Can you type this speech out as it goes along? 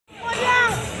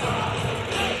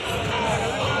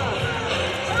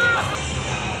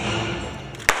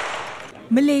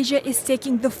Malaysia is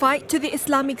taking the fight to the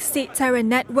Islamic State terror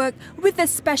network with a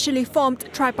specially formed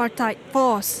tripartite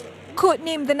force.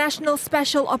 Codenamed the National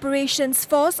Special Operations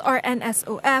Force or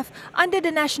NSOF under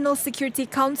the National Security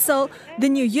Council, the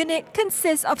new unit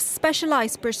consists of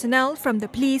specialised personnel from the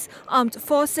police, armed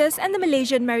forces and the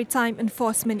Malaysian Maritime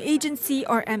Enforcement Agency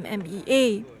or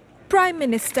MMEA. Prime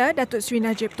Minister Datuk Seri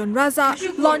Najib Razak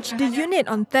launched the unit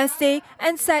on Thursday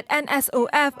and said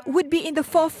NSOF would be in the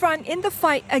forefront in the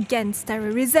fight against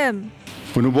terrorism.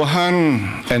 Penubuhan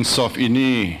NSOF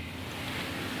ini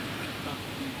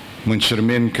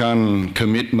mencerminkan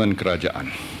komitmen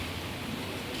kerajaan,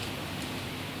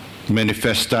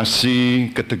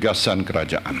 manifestasi ketegasan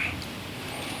kerajaan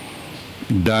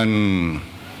dan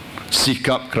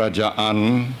sikap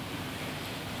kerajaan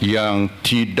yang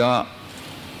tidak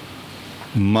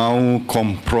mau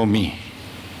kompromi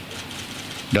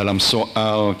dalam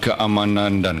soal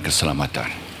keamanan dan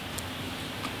keselamatan.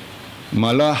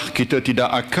 Malah kita tidak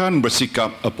akan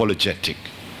bersikap apologetik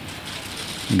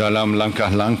dalam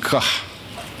langkah-langkah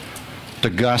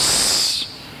tegas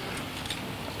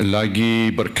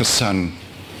lagi berkesan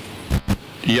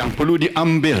yang perlu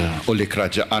diambil oleh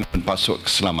kerajaan dan pasuk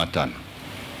keselamatan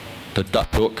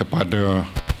tertakluk kepada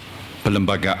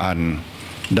perlembagaan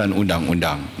dan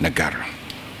undang-undang negara.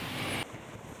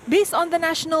 Based on the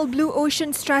National Blue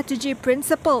Ocean Strategy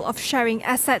principle of sharing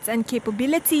assets and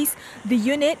capabilities, the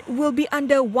unit will be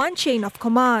under one chain of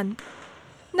command.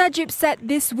 Najib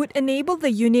said this would enable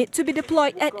the unit to be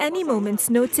deployed at any moment's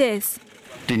notice.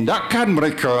 Tindakan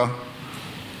mereka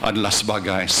adalah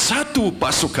sebagai satu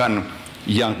pasukan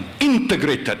yang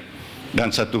integrated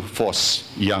dan satu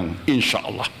force yang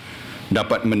insya-Allah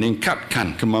dapat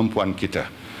meningkatkan kemampuan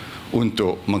kita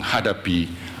untuk menghadapi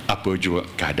apa jua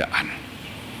keadaan.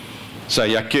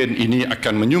 Saya yakin ini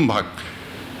akan menyumbang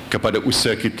kepada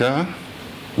usaha kita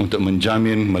untuk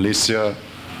menjamin Malaysia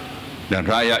dan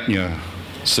rakyatnya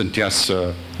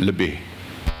sentiasa lebih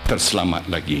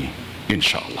terselamat lagi,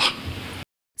 insya-Allah.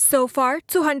 So far,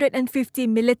 250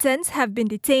 militants have been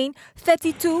detained,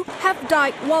 32 have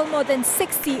died while more than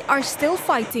 60 are still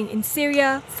fighting in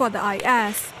Syria for the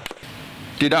IS.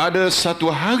 Tidak ada satu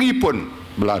hari pun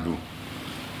berlalu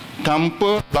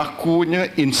tanpa berlakunya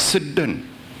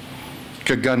insiden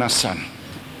keganasan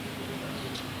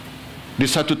di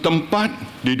satu tempat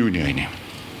di dunia ini.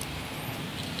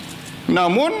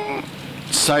 Namun,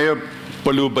 saya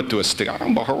perlu berterus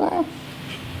terang bahawa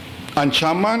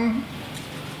ancaman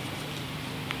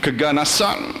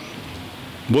keganasan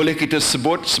boleh kita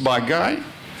sebut sebagai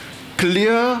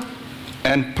clear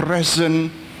and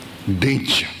present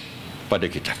danger pada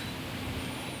kita.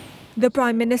 The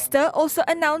Prime Minister also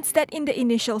announced that in the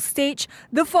initial stage,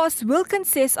 the force will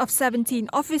consist of 17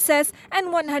 officers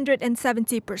and 170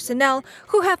 personnel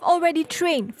who have already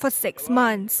trained for 6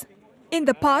 months. In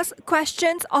the past,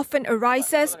 questions often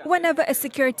arises whenever a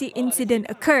security incident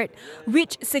occurred,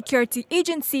 which security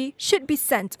agency should be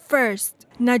sent first.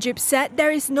 Najib said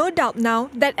there is no doubt now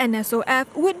that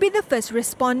NSOF would be the first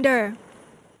responder.